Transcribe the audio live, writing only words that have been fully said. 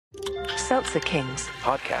Seltzer Kings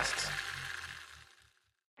podcasts.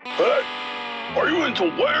 Hey, are you into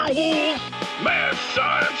werewolves, mad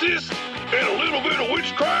scientists, and a little bit of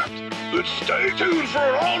witchcraft? Then stay tuned for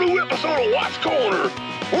an all-new episode of Watts Corner.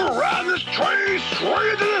 We're riding this train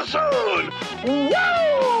straight to the sun.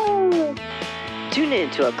 Woo! Tune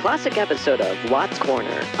in to a classic episode of Watts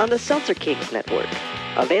Corner on the Seltzer Kings Network.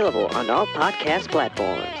 Available on all podcast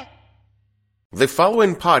platforms. The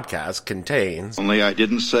following podcast contains... Only I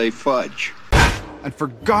didn't say fudge. And for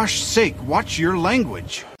gosh sake, watch your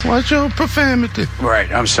language. Watch your profanity. Right,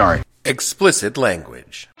 I'm sorry. explicit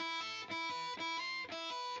language.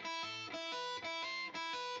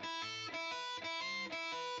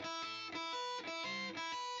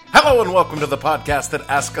 Hello and welcome to the podcast that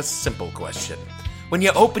asks a simple question. When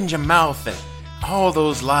you opened your mouth and all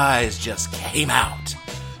those lies just came out,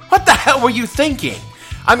 what the hell were you thinking?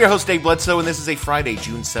 I'm your host, Dave Bledsoe, and this is a Friday,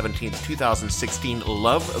 June 17th, 2016,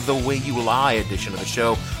 Love the Way You Lie edition of the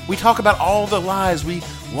show. We talk about all the lies we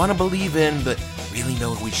want to believe in, but really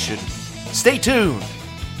know we shouldn't. Stay tuned!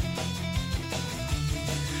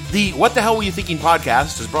 The What the Hell Were You Thinking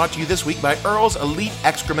podcast is brought to you this week by Earl's Elite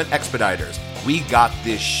Excrement Expediters. We got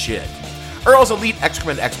this shit. Earl's Elite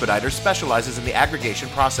Excrement Expediters specializes in the aggregation,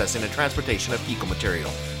 processing, and transportation of fecal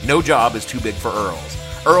material. No job is too big for Earl's.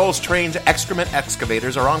 Earl's trained excrement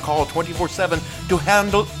excavators are on call 24/7 to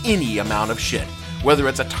handle any amount of shit. Whether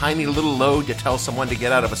it's a tiny little load to tell someone to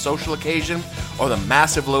get out of a social occasion, or the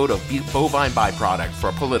massive load of bovine byproduct for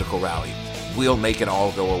a political rally, we'll make it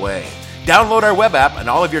all go away. Download our web app and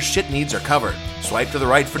all of your shit needs are covered. Swipe to the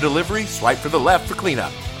right for delivery, swipe to the left for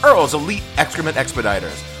cleanup. Earl's Elite Excrement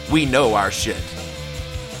Expediters. We know our shit.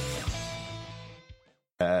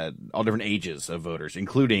 All different ages of voters,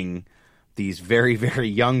 including these very, very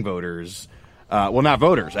young voters. Well, not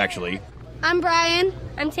voters, actually. I'm Brian.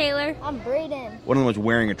 I'm Taylor. I'm Brayden. One of them was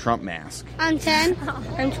wearing a Trump mask. I'm 10.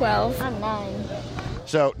 I'm 12. I'm 9.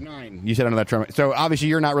 So, 9. You said under that Trump. So, obviously,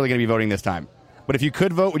 you're not really going to be voting this time. But if you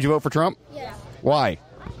could vote, would you vote for Trump? Yeah. Why?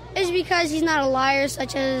 It's because he's not a liar,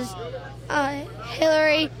 such as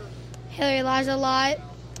Hillary. Hillary lies a lot.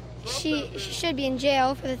 She should be in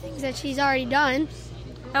jail for the things that she's already done.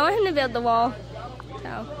 I want him to build the wall.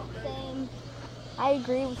 So. Same. I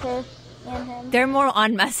agree with her and him. They're more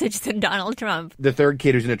on message than Donald Trump. The third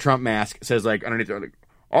kid who's in a Trump mask says, like, underneath there, like,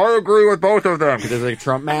 I agree with both of them. Because there's like a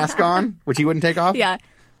Trump mask on, which he wouldn't take off. Yeah.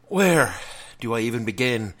 Where do I even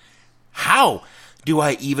begin? How do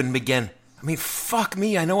I even begin? I mean, fuck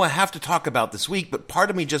me, I know I have to talk about this week, but part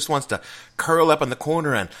of me just wants to curl up in the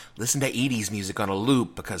corner and listen to 80s music on a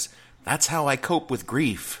loop, because that's how I cope with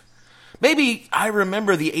grief. Maybe I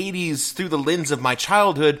remember the 80s through the lens of my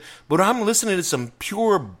childhood, but when I'm listening to some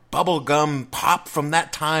pure bubblegum pop from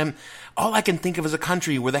that time, all I can think of is a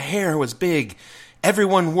country where the hair was big,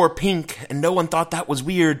 everyone wore pink, and no one thought that was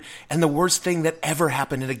weird, and the worst thing that ever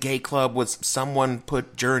happened at a gay club was someone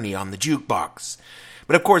put Journey on the jukebox.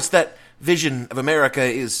 But of course, that vision of America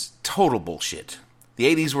is total bullshit. The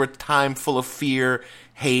 80s were a time full of fear,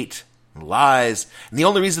 hate, and lies, and the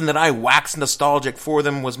only reason that I waxed nostalgic for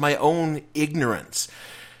them was my own ignorance.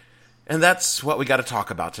 And that's what we got to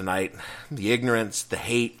talk about tonight. The ignorance, the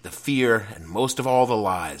hate, the fear, and most of all, the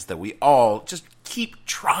lies that we all just keep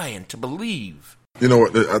trying to believe. You know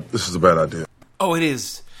what? This is a bad idea. Oh, it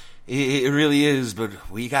is. It really is,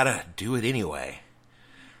 but we gotta do it anyway.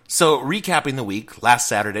 So, recapping the week, last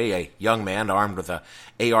Saturday, a young man armed with a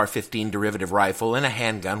AR-15 derivative rifle and a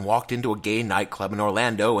handgun walked into a gay nightclub in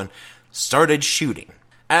Orlando and started shooting.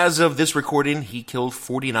 As of this recording, he killed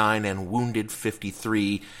 49 and wounded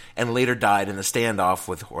 53, and later died in a standoff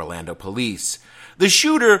with Orlando police. The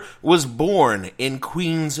shooter was born in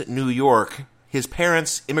Queens, New York. His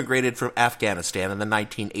parents immigrated from Afghanistan in the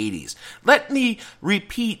 1980s. Let me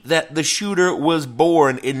repeat that the shooter was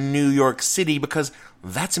born in New York City, because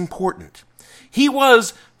that's important. He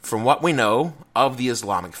was, from what we know, of the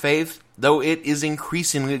Islamic faith, though it is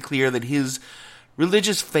increasingly clear that his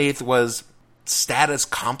religious faith was status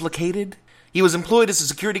complicated. He was employed as a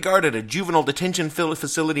security guard at a juvenile detention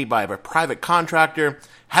facility by a private contractor,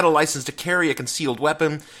 had a license to carry a concealed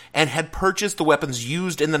weapon, and had purchased the weapons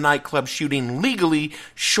used in the nightclub shooting legally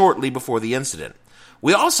shortly before the incident.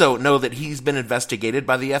 We also know that he's been investigated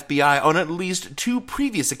by the FBI on at least 2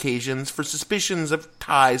 previous occasions for suspicions of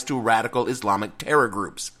ties to radical Islamic terror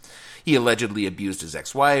groups. He allegedly abused his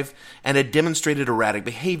ex-wife and had demonstrated erratic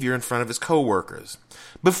behavior in front of his co-workers.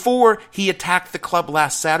 Before he attacked the club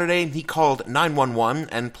last Saturday, he called 911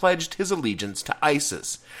 and pledged his allegiance to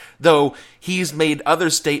ISIS, though he's made other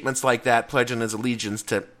statements like that, pledging his allegiance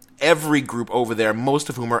to every group over there, most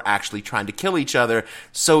of whom are actually trying to kill each other,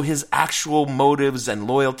 so his actual motives and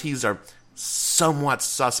loyalties are somewhat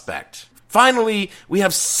suspect. Finally, we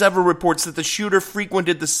have several reports that the shooter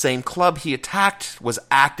frequented the same club he attacked, was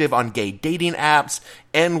active on gay dating apps,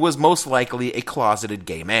 and was most likely a closeted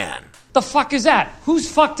gay man. The fuck is that? Who's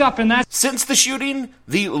fucked up in that? Since the shooting,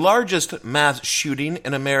 the largest mass shooting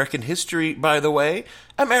in American history, by the way,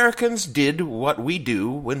 Americans did what we do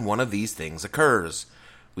when one of these things occurs.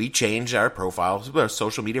 We change our profiles, our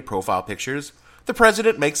social media profile pictures. The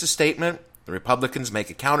president makes a statement. The Republicans make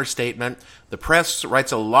a counter-statement, the press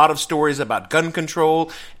writes a lot of stories about gun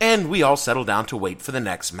control, and we all settle down to wait for the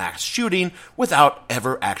next mass shooting without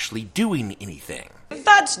ever actually doing anything.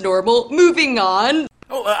 That's normal. Moving on.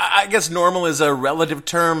 Well, I guess normal is a relative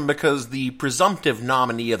term because the presumptive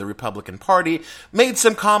nominee of the Republican Party made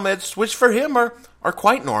some comments which for him are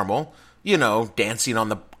quite normal. You know, dancing on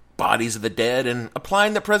the bodies of the dead and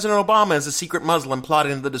applying that President Obama is a secret Muslim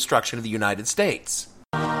plotting the destruction of the United States.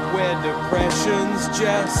 Where depression's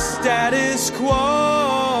just status quo.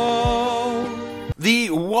 The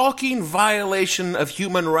walking violation of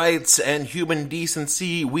human rights and human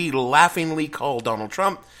decency we laughingly call Donald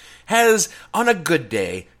Trump has, on a good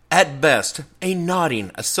day, at best, a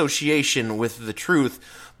nodding association with the truth.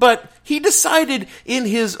 But he decided in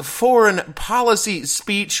his foreign policy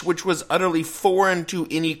speech, which was utterly foreign to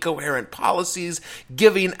any coherent policies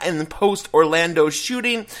given in the post-Orlando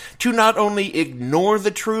shooting, to not only ignore the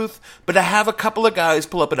truth, but to have a couple of guys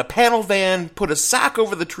pull up in a panel van, put a sack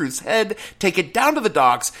over the truth's head, take it down to the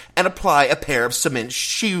docks, and apply a pair of cement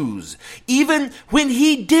shoes. Even when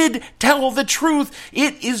he did tell the truth,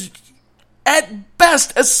 it is at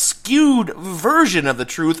best a skewed version of the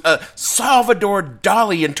truth, a Salvador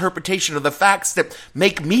Dali interpretation of the facts that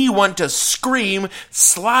make me want to scream,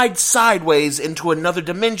 slide sideways into another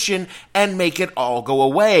dimension, and make it all go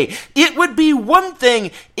away. It would be one thing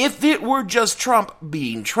if it were just Trump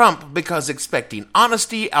being Trump, because expecting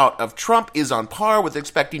honesty out of Trump is on par with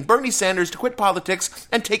expecting Bernie Sanders to quit politics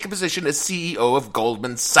and take a position as CEO of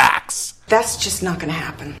Goldman Sachs. That's just not gonna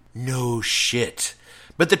happen. No shit.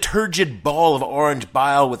 But the turgid ball of orange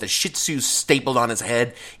bile with a Shih Tzu stapled on his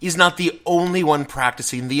head is not the only one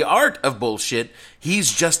practicing the art of bullshit.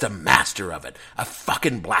 He's just a master of it. A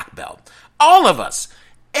fucking black belt. All of us,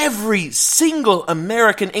 every single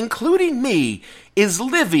American, including me, is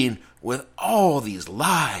living with all these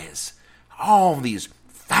lies, all these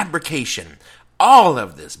fabrication, all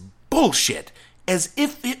of this bullshit, as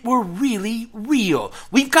if it were really real.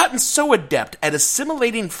 We've gotten so adept at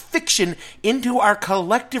assimilating fiction into our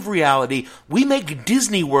collective reality, we make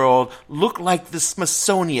Disney World look like the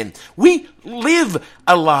Smithsonian. We live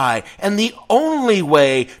a lie, and the only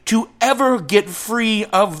way to ever get free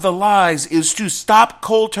of the lies is to stop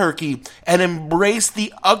cold turkey and embrace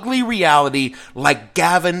the ugly reality like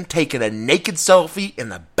Gavin taking a naked selfie in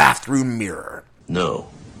the bathroom mirror. No,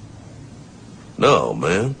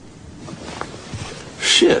 man.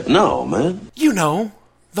 Shit, no, man. You know,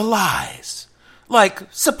 the lies. Like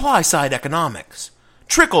supply-side economics,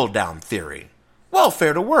 trickle-down theory,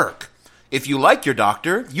 welfare to work. If you like your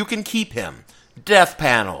doctor, you can keep him. Death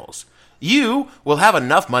panels. You will have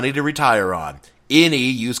enough money to retire on. Any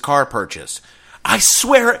used car purchase. I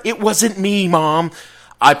swear it wasn't me, Mom.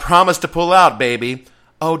 I promised to pull out, baby.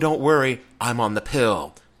 Oh, don't worry, I'm on the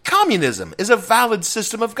pill. Communism is a valid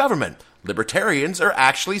system of government. Libertarians are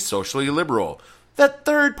actually socially liberal. That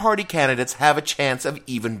third-party candidates have a chance of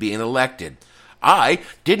even being elected. I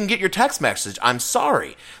didn't get your text message. I'm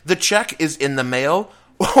sorry. The check is in the mail.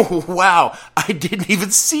 Oh, wow. I didn't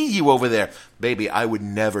even see you over there. Baby, I would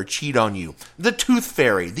never cheat on you. The Tooth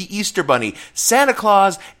Fairy, the Easter Bunny, Santa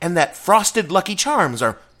Claus, and that frosted Lucky Charms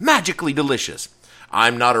are magically delicious.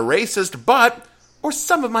 I'm not a racist, or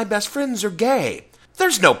some of my best friends are gay.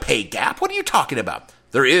 There's no pay gap. What are you talking about?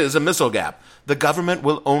 There is a missile gap. The government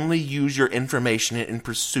will only use your information in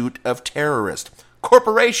pursuit of terrorists.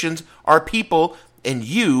 Corporations are people, and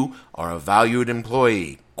you are a valued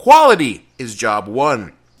employee. Quality is job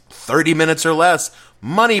one. 30 minutes or less.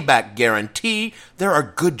 Money back guarantee. There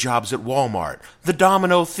are good jobs at Walmart. The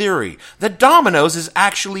Domino theory. The Domino's is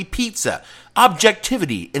actually pizza.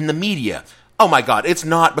 Objectivity in the media. Oh my God, it's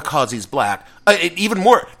not because he's black. Even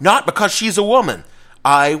more, not because she's a woman.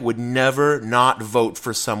 I would never not vote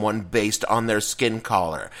for someone based on their skin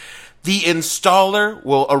color. The installer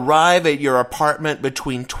will arrive at your apartment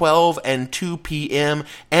between 12 and 2 p.m.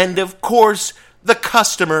 And of course, the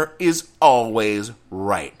customer is always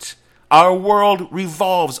right. Our world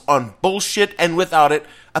revolves on bullshit, and without it,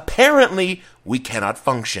 apparently, we cannot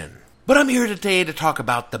function. But I'm here today to talk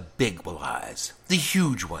about the big lies, the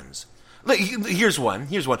huge ones. Look, here's one.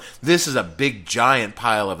 This is a big, giant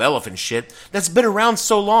pile of elephant shit that's been around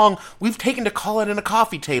so long, we've taken to call it in a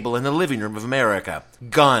coffee table in the living room of America.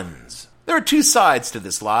 Guns. There are two sides to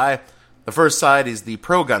this lie. The first side is the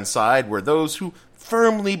pro-gun side, where those who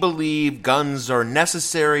firmly believe guns are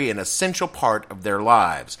necessary and essential part of their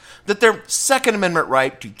lives, that their Second Amendment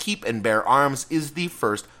right to keep and bear arms is the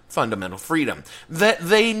first fundamental freedom, that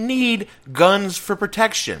they need guns for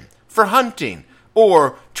protection, for hunting,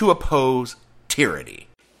 or to oppose tyranny.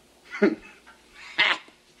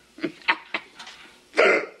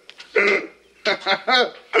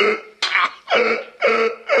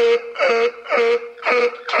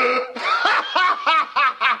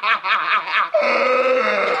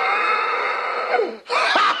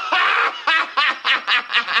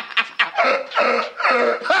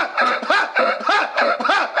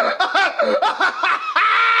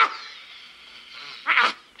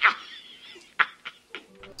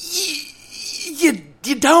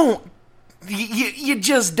 You don't. You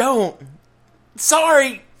just don't.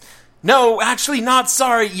 Sorry. No, actually not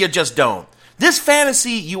sorry, you just don't. This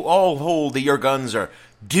fantasy you all hold that your guns are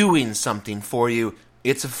doing something for you,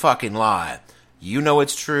 it's a fucking lie. You know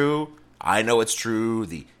it's true. I know it's true.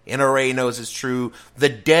 The NRA knows it's true. The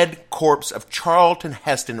dead corpse of Charlton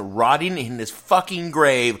Heston rotting in his fucking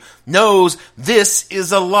grave knows this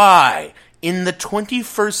is a lie. In the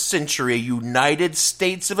 21st century United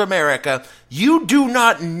States of America, you do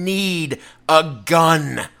not need a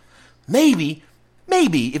gun. Maybe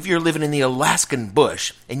if you're living in the Alaskan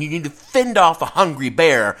bush and you need to fend off a hungry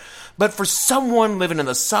bear, but for someone living in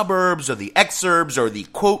the suburbs or the exurbs or the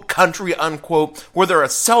quote country unquote, where there are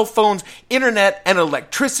cell phones, internet, and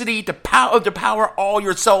electricity to power all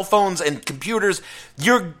your cell phones and computers,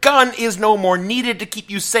 your gun is no more needed to keep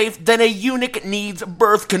you safe than a eunuch needs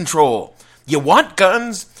birth control. You want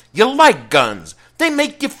guns? You like guns. They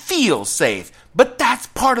make you feel safe. But that's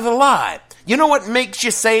part of the lie. You know what makes you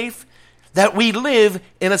safe? That we live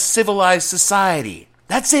in a civilized society.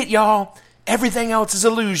 That's it, y'all. Everything else is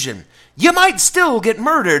illusion. You might still get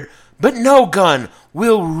murdered, but no gun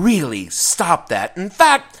will really stop that. In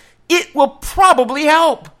fact, it will probably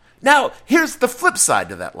help. Now, here's the flip side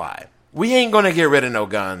to that lie. We ain't gonna get rid of no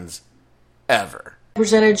guns. Ever.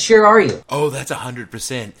 Percentage sure are you? Oh, that's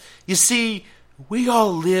 100%. You see, we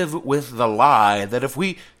all live with the lie that if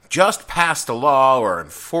we just passed a law or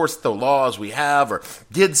enforced the laws we have or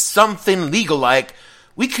did something legal-like,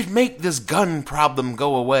 we could make this gun problem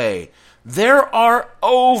go away. There are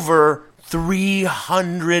over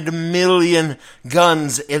 300 million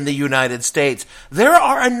guns in the United States. There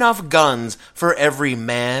are enough guns for every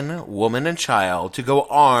man, woman, and child to go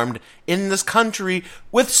armed in this country,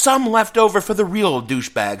 with some left over for the real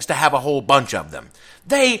douchebags to have a whole bunch of them.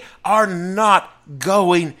 They are not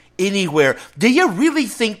going anywhere. Do you really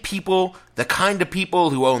think people, the kind of people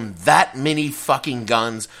who own that many fucking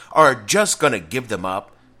guns, are just gonna give them up?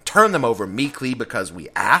 Turn them over meekly because we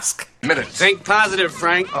ask? Think positive,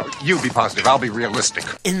 Frank. You be positive. I'll be realistic.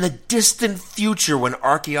 In the distant future, when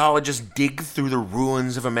archaeologists dig through the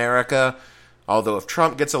ruins of America, although if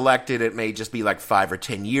Trump gets elected, it may just be like 5 or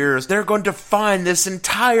 10 years, they're going to find this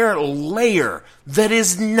entire layer that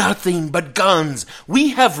is nothing but guns. We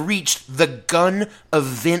have reached the gun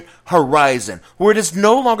event horizon, where it is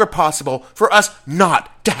no longer possible for us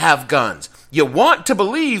not to have guns. You want to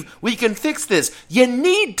believe we can fix this. You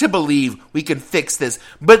need to believe we can fix this.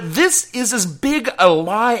 But this is as big a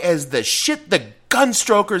lie as the shit the gun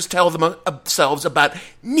strokers tell themselves about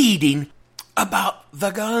needing about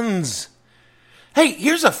the guns. Hey,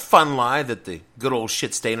 here's a fun lie that the good old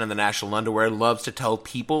shit stain on the national underwear loves to tell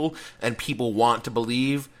people, and people want to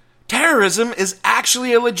believe. Terrorism is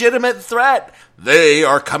actually a legitimate threat. They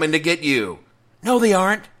are coming to get you. No, they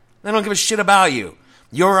aren't. They don't give a shit about you.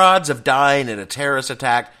 Your odds of dying in a terrorist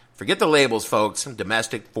attack, forget the labels, folks,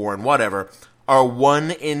 domestic, foreign, whatever, are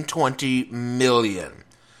 1 in 20 million.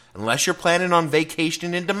 Unless you're planning on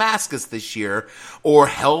vacationing in Damascus this year, or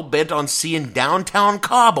hell-bent on seeing downtown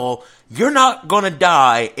Kabul, you're not going to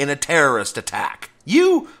die in a terrorist attack.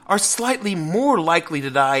 You are slightly more likely to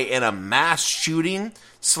die in a mass shooting.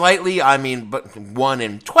 Slightly, I mean, but 1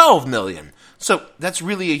 in 12 million. So that's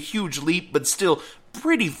really a huge leap, but still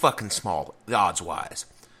pretty fucking small, odds-wise.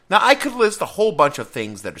 Now, I could list a whole bunch of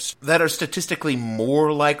things that are statistically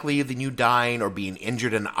more likely than you dying or being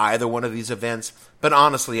injured in either one of these events, but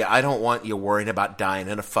honestly, I don't want you worrying about dying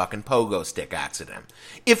in a fucking pogo stick accident.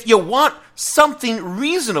 If you want something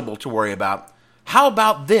reasonable to worry about, how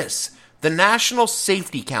about this? The National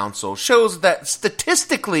Safety Council shows that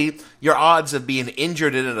statistically, your odds of being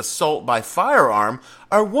injured in an assault by firearm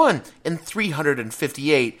are 1 in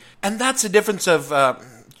 358, and that's a difference of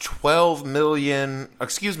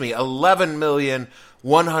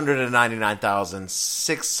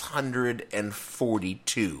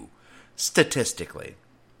 11,199,642 statistically.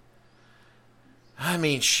 I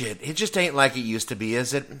mean, shit, it just ain't like it used to be,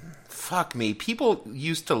 is it? Fuck me. People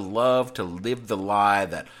used to love to live the lie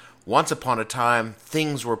that once upon a time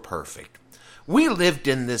things were perfect. We lived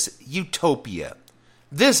in this utopia.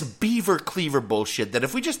 This beaver cleaver bullshit that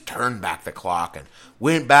if we just turned back the clock and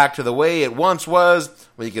went back to the way it once was,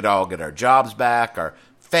 we could all get our jobs back, our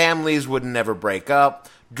families would never break up,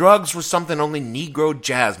 drugs were something only Negro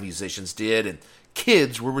jazz musicians did, and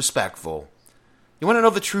kids were respectful. You want to know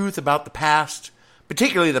the truth about the past?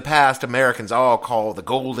 Particularly the past Americans all call the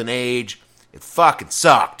Golden Age. It fucking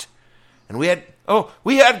sucked. And we had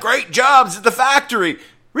great jobs at the factory.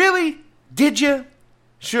 Really? Did you?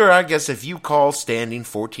 Sure, I guess if you call standing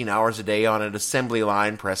 14 hours a day on an assembly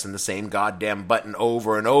line, pressing the same goddamn button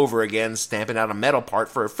over and over again, stamping out a metal part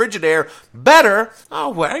for a Frigidaire better, oh,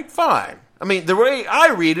 well, fine. I mean, the way I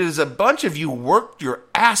read it is a bunch of you worked your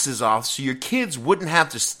asses off so your kids wouldn't have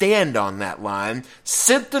to stand on that line,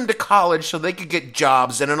 sent them to college so they could get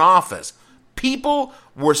jobs in an office. People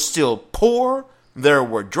were still poor. There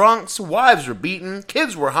were drunks, wives were beaten,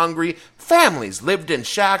 kids were hungry, families lived in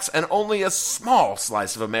shacks, and only a small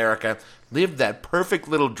slice of America lived that perfect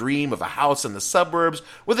little dream of a house in the suburbs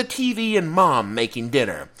with a TV and mom making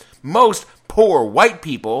dinner. Most poor white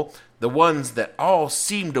people, the ones that all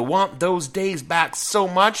seemed to want those days back so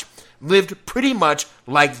much, lived pretty much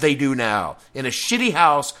like they do now, in a shitty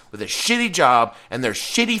house with a shitty job and their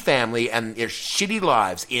shitty family, and their shitty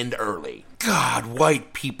lives end early. God,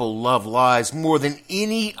 white people love lies more than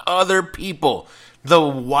any other people. The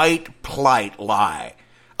white plight lie.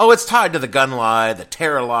 Oh, it's tied to the gun lie, the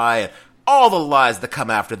terror lie, and all the lies that come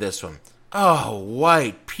after this one. Oh,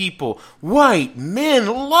 white people, white men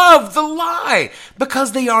love the lie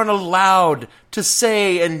because they aren't allowed to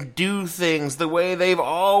say and do things the way they've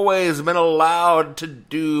always been allowed to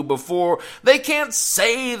do before. They can't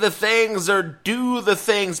say the things or do the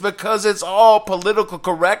things because it's all political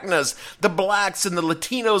correctness. The blacks and the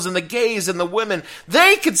Latinos and the gays and the women,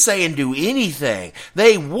 they can say and do anything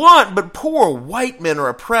they want, but poor white men are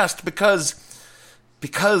oppressed because they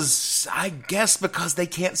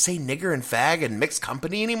can't say nigger and fag and mixed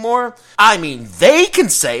company anymore. I mean, they can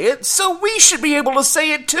say it, so we should be able to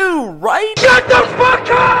say it too, right? Shut the fuck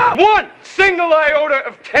up! 1 single iota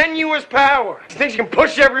of tenuous power. You think you can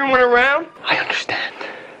push everyone around? I understand.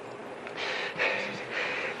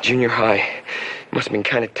 Junior high must have been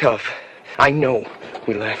kind of tough. I know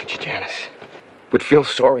we laugh at you, Janice. Would feel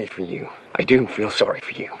sorry for you. I do feel sorry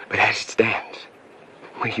for you. But as it stands,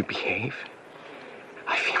 the way you behave,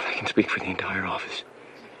 I feel I can speak for the entire office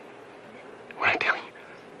when I tell you,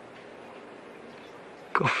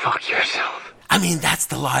 go fuck yourself. I mean, that's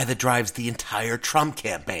the lie that drives the entire Trump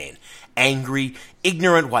campaign. Angry,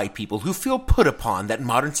 ignorant white people who feel put upon that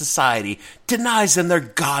modern society denies them their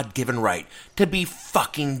God-given right to be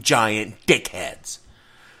fucking giant dickheads.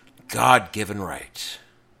 God-given right.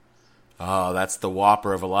 Oh, that's the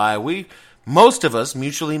whopper of a lie most of us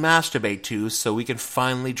mutually masturbate to so we can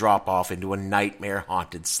finally drop off into a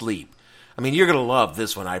nightmare-haunted sleep. I mean, you're going to love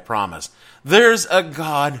this one, I promise. There's a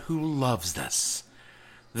God who loves this.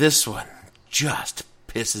 This one just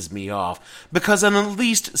pisses me off because on at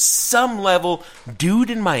least some level, dude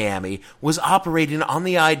in Miami was operating on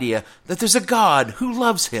the idea that there's a God who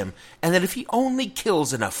loves him and that if he only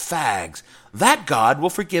kills enough fags, that God will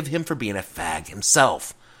forgive him for being a fag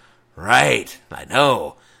himself. Right, I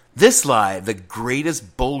know. This lie, the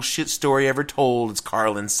greatest bullshit story ever told, as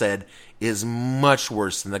Carlin said, is much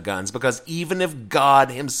worse than the guns, because even if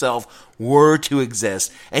God himself were to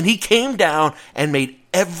exist, and he came down and made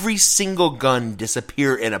every single gun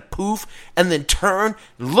disappear in a poof, and then turned,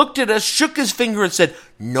 looked at us, shook his finger, and said,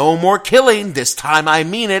 "No more killing, this time I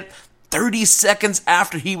mean it," 30 seconds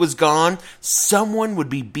after he was gone, someone would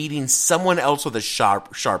be beating someone else with a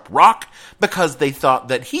sharp rock because they thought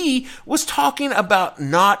that he was talking about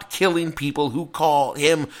not killing people who call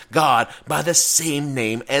him God by the same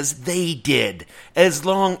name as they did. As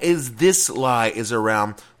long as this lie is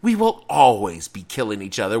around, we will always be killing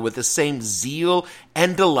each other with the same zeal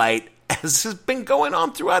and delight as has been going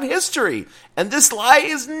on throughout history. And this lie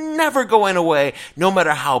is never going away, no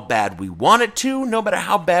matter how bad we want it to, no matter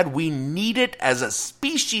how bad we need it as a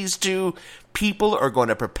species to. People are going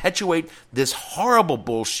to perpetuate this horrible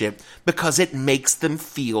bullshit because it makes them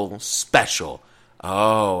feel special.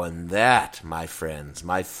 Oh, and that, my friends,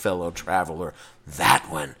 my fellow traveler,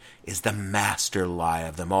 that one is the master lie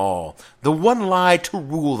of them all. The one lie to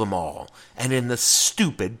rule them all, and in the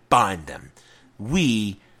stupid bind them.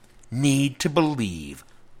 We need to believe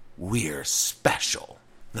we're special.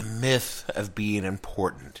 The myth of being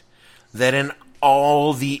important. That in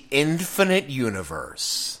all the infinite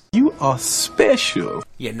universe, you are special.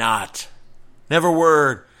 You're not. Never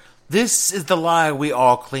were. This is the lie we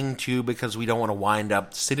all cling to because we don't want to wind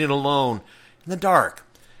up sitting alone in the dark,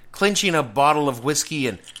 clinching a bottle of whiskey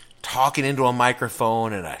and talking into a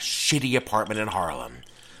microphone in a shitty apartment in Harlem.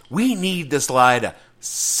 We need this lie to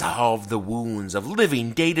solve the wounds of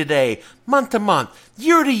living day to day, month to month,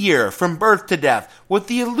 year to year, from birth to death, with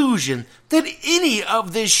the illusion that any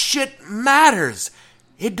of this shit matters.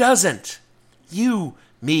 It doesn't. You,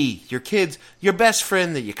 me, your kids, your best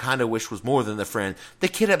friend that you kind of wish was more than the friend, the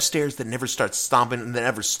kid upstairs that never starts stomping and that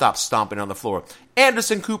never stops stomping on the floor,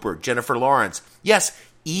 Anderson Cooper, Jennifer Lawrence, yes,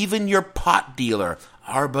 even your pot dealer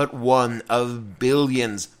are but one of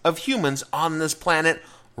billions of humans on this planet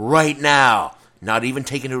right now. Not even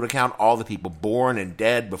taking into account all the people born and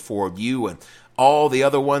dead before you and all the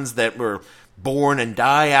other ones that were born and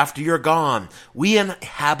die after you're gone. We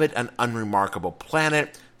inhabit an unremarkable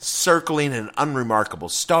planet, circling an unremarkable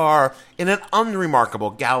star, in an unremarkable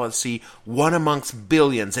galaxy, one amongst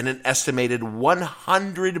billions in an estimated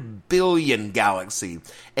 100 billion galaxy.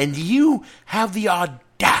 And you have the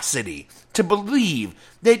audacity to believe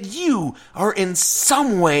that you are in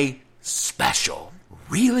some way special.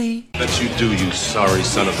 Really? Bet you do, you sorry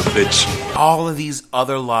son of a bitch. All of these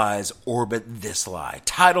other lies orbit this lie,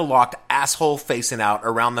 title-locked, asshole-facing out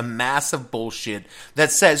around the massive bullshit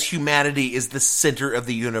that says humanity is the center of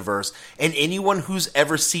the universe, and anyone who's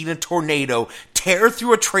ever seen a tornado tear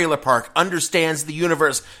through a trailer park understands the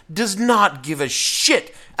universe does not give a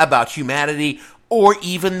shit about humanity or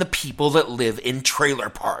even the people that live in trailer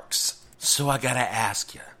parks. So I gotta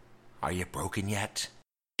ask you, are you broken yet?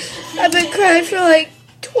 I've been crying for like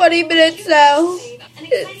 20 minutes now.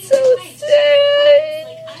 It's so sad.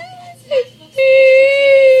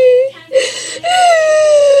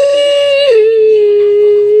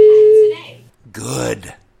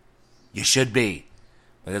 Good. You should be.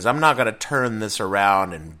 Because I'm not going to turn this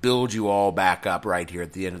around and build you all back up right here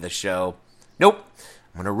at the end of the show. Nope.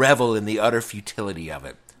 I'm going to revel in the utter futility of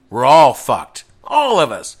it. We're all fucked. All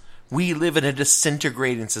of us. We live in a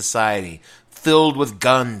disintegrating society filled with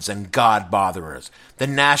guns and God-botherers. The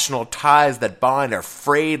national ties that bind are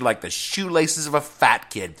frayed like the shoelaces of a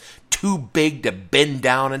fat kid, too big to bend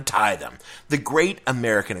down and tie them. The great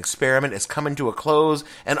American experiment is coming to a close,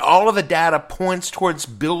 and all of the data points towards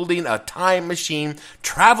building a time machine,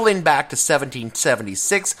 traveling back to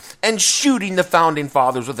 1776, and shooting the Founding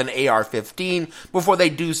Fathers with an AR-15 before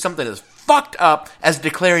they do something as fucked up as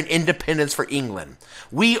declaring independence for England.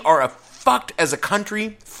 We are fucked as a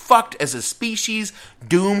country, fucked as a species,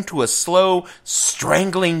 doomed to a slow,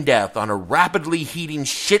 strangling death on a rapidly heating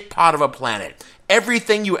shit pot of a planet.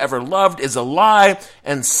 Everything you ever loved is a lie,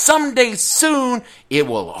 and someday soon, it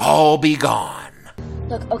will all be gone.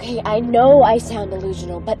 Look, okay, I know I sound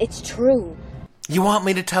delusional, but it's true. You want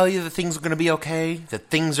me to tell you that things are going to be okay?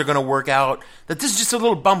 That things are going to work out? That this is just a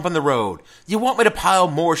little bump in the road? You want me to pile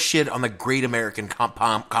more shit on the great American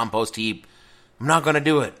compost heap? I'm not going to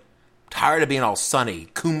do it. Tired of being all sunny,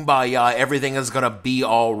 kumbaya, everything is going to be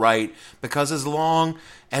all right. Because as long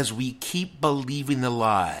as we keep believing the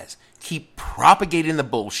lies, keep propagating the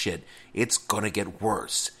bullshit, it's going to get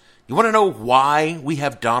worse. You want to know why we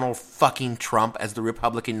have Donald fucking Trump as the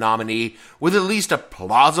Republican nominee with at least a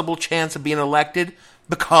plausible chance of being elected?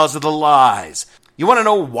 Because of the lies. You want to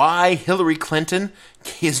know why Hillary Clinton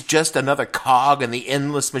is just another cog in the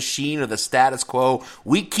endless machine of the status quo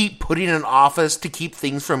we keep putting in office to keep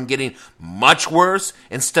things from getting much worse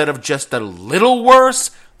instead of just a little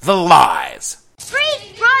worse? The lies.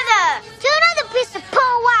 Freeze, brother! Do another piece of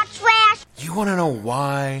white trash! You want to know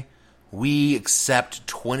why we accept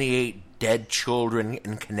 28 dead children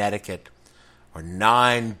in Connecticut, or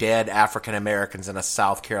 9 dead African Americans in a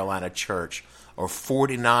South Carolina church, or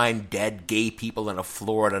 49 dead gay people in a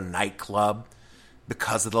Florida nightclub?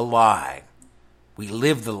 Because of the lie. We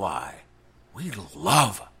live the lie. We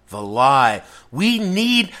love the lie. We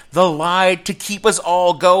need the lie to keep us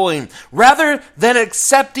all going. Rather than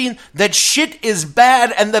accepting that shit is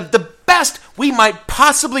bad and the best we might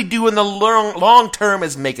possibly do in the long term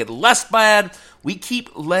is make it less bad, we keep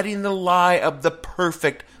letting the lie of the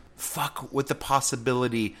perfect fuck with the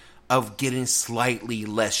possibility of getting slightly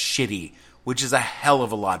less shitty, which is a hell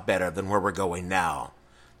of a lot better than where we're going now.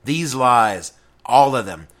 These lies, all of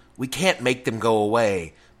them, we can't make them go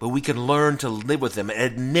away, but we can learn to live with them and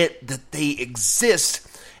admit that they exist.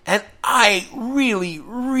 And I really,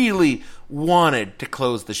 really wanted to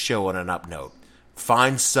close the show on an up note.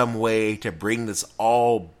 find some way to bring this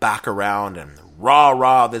all back around and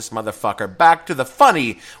rah-rah this motherfucker back to the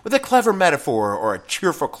funny with a clever metaphor or a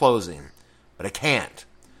cheerful closing. But I can't.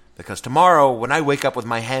 Because tomorrow, when I wake up with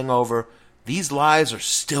my hangover, these lies are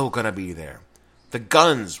still going to be there. The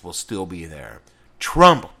guns will still be there.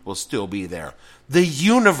 Trump will still be there. The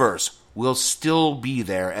universe will still be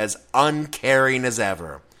there as uncaring as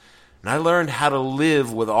ever. And I learned how to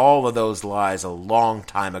live with all of those lies a long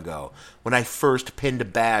time ago when I first pinned a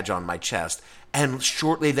badge on my chest and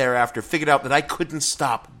shortly thereafter figured out that I couldn't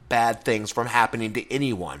stop bad things from happening to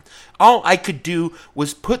anyone. All I could do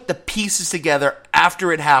was put the pieces together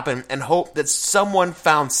after it happened and hope that someone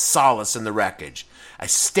found solace in the wreckage. I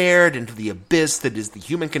stared into the abyss that is the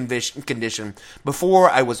human condition before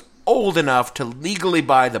I was old enough to legally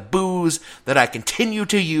buy the booze that I continue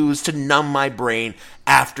to use to numb my brain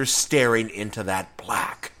after staring into that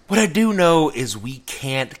black. What I do know is we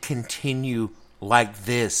can't continue like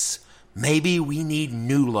this. Maybe we need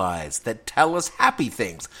new lies that tell us happy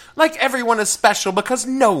things, like everyone is special because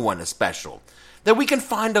no one is special. That we can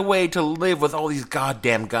find a way to live with all these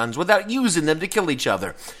goddamn guns without using them to kill each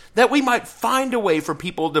other. That we might find a way for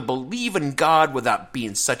people to believe in God without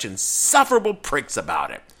being such insufferable pricks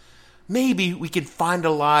about it. Maybe we can find a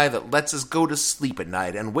lie that lets us go to sleep at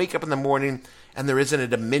night and wake up in the morning and there isn't a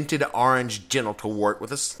demented orange genital wart with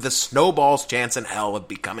the snowball's chance in hell of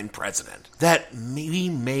becoming president. That we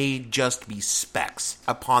may just be specks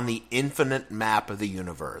upon the infinite map of the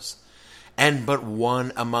universe. And but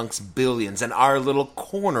one amongst billions in our little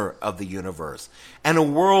corner of the universe. And a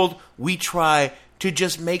world we try to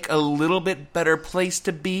just make a little bit better place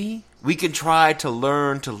to be. We can try to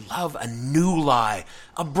learn to love a new lie,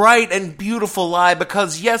 a bright and beautiful lie,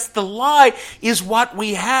 because yes, the lie is what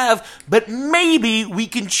we have, but maybe we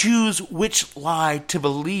can choose which lie to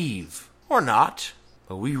believe, or not.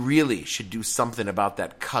 But we really should do something about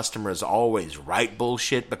that customer is always right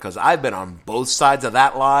bullshit, because I've been on both sides of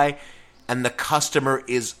that lie, and the customer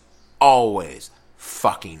is always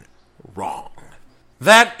fucking wrong.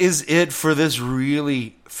 That is it for this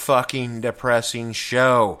really fucking depressing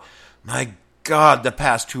show. My God, the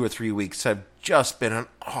past 2 or 3 weeks have just been an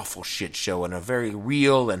awful shit show in a very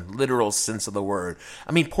real and literal sense of the word.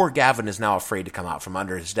 I mean, poor Gavin is now afraid to come out from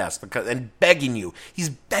under his desk and he's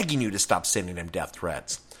begging you to stop sending him death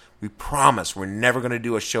threats. We promise we're never going to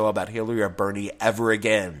do a show about Hillary or Bernie ever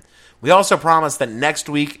again. We also promise that next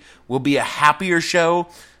week will be a happier show,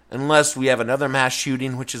 unless we have another mass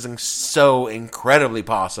shooting, which is so incredibly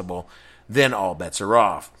possible. Then all bets are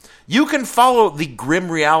off. You can follow the grim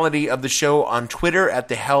reality of the show on Twitter at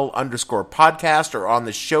 @thehell_podcast or on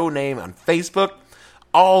the show name on Facebook.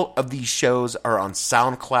 All of these shows are on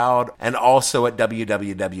SoundCloud and also at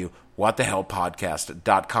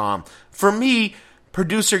www.whatthehellpodcast.com. For me,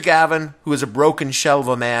 producer Gavin, who is a broken shell of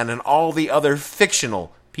a man, and all the other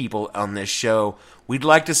fictional people on this show, we'd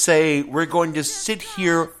like to say we're going to sit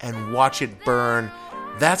here and watch it burn.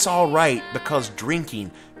 That's all right, because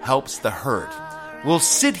drinking helps the hurt. We'll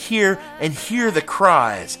sit here and hear the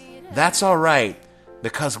cries. That's all right,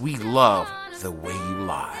 because we love the way you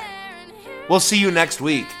lie. We'll see you next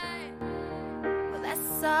week. Well,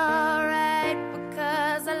 that's all right,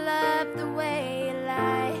 because I love the way you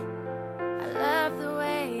lie. I love the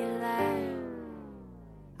way you lie.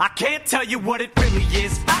 I can't tell you what it really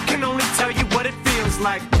is. I can only tell you what it feels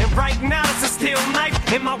like. And right now it's a steel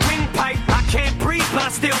knife in my windpipe. I can't breathe, but I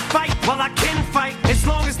still fight. Well, I can fight as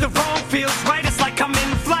long as the wrong feels right. It's like I'm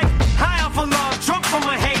in flight, high off of love, drunk from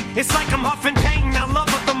my hate. It's like I'm huffing pain. I love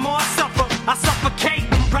her the more I suffer. I suffocate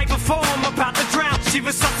right before I'm about to drown. She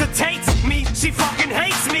resuscitates me. She fucking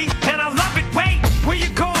hates me, and I love it. Wait, where you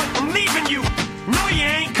going? I'm leaving you. No, you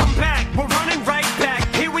ain't come back. We're running right back.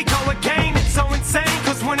 Here we go again. It's so insane,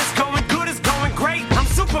 cause when it's going good, it's going great. I'm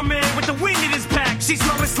Superman with the wind in his back. She's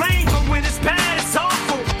Lois Lane, but when it's bad, it's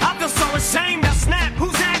awful. I feel so ashamed. I snap.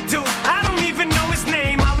 Who's that dude? I don't even know his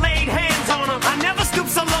name. I laid hands on him. I never stoop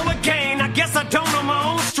so low again. I guess I don't know my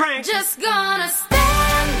own strength. Just gonna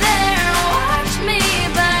stand there and watch me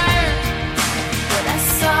burn. But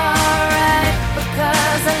that's alright,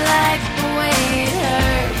 because I like the way it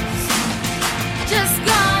hurts. Just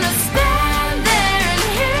gonna stand there and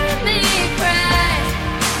hear me cry.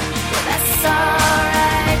 But that's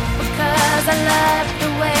alright, because I love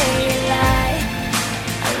the way you lie.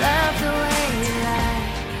 I love the way you lie.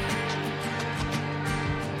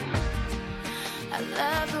 I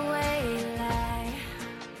love the way you lie.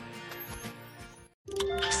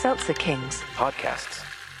 Seltzer Kings. Podcasts.